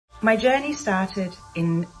My journey started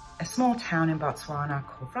in a small town in Botswana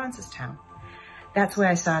called Francistown. That's where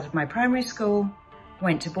I started my primary school,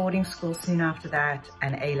 went to boarding school soon after that,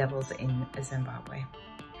 and A-levels in Zimbabwe.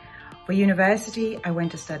 For university, I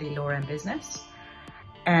went to study law and business,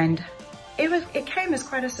 and it came as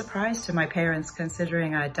quite a surprise to my parents,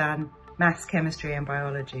 considering I'd done maths, chemistry, and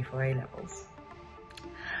biology for A-levels.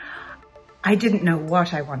 I didn't know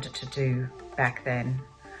what I wanted to do back then.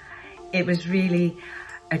 It was really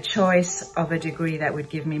a choice of a degree that would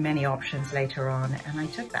give me many options later on, and I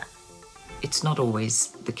took that. It's not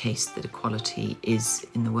always the case that equality is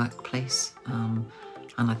in the workplace, and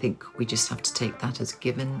I think we just have to take that as a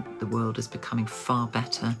given. The world is becoming far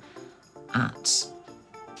better at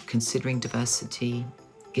considering diversity,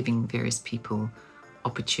 giving various people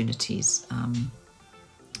opportunities,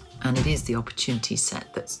 and it is the opportunity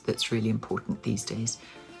set that's really important these days.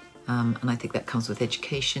 And I think that comes with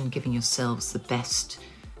education, giving yourselves the best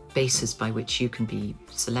basis by which you can be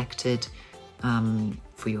selected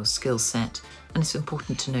for your skill set. And it's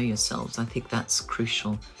important to know yourselves. I think that's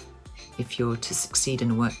crucial. If you're to succeed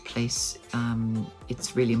in a workplace,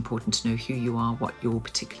 it's really important to know who you are, what your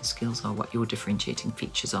particular skills are, what your differentiating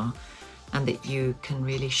features are, and that you can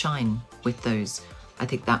really shine with those. I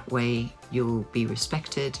think that way you'll be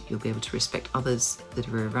respected, you'll be able to respect others that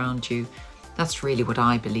are around you. That's really what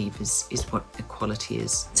I believe is what equality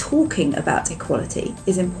is. Talking about equality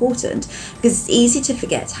is important because it's easy to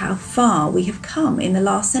forget how far we have come in the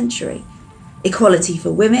last century. Equality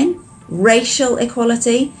for women, racial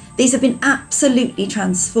equality, these have been absolutely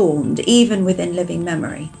transformed even within living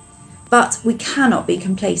memory. But we cannot be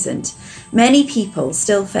complacent. Many people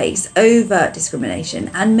still face overt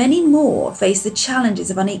discrimination, and many more face the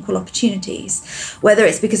challenges of unequal opportunities, whether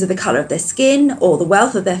it's because of the colour of their skin or the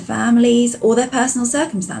wealth of their families or their personal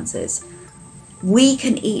circumstances. We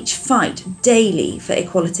can each fight daily for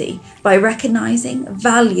equality by recognising,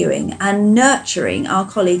 valuing and nurturing our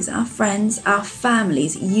colleagues, our friends, our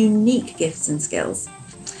families' unique gifts and skills.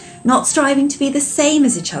 Not striving to be the same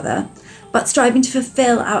as each other, but striving to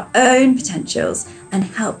fulfil our own potentials and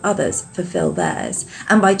help others fulfil theirs,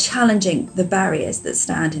 and by challenging the barriers that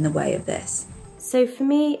stand in the way of this. So for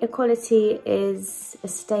me, equality is a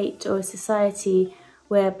state or a society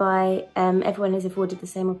whereby everyone is afforded the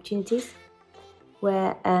same opportunities,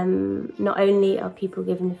 where not only are people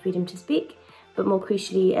given the freedom to speak, but more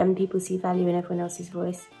crucially, people see value in everyone else's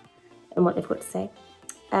voice and what they've got to say.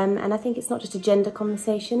 And I think it's not just a gender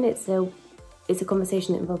conversation, it's a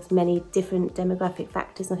conversation that involves many different demographic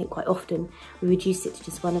factors, and I think quite often we reduce it to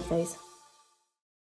just one of those.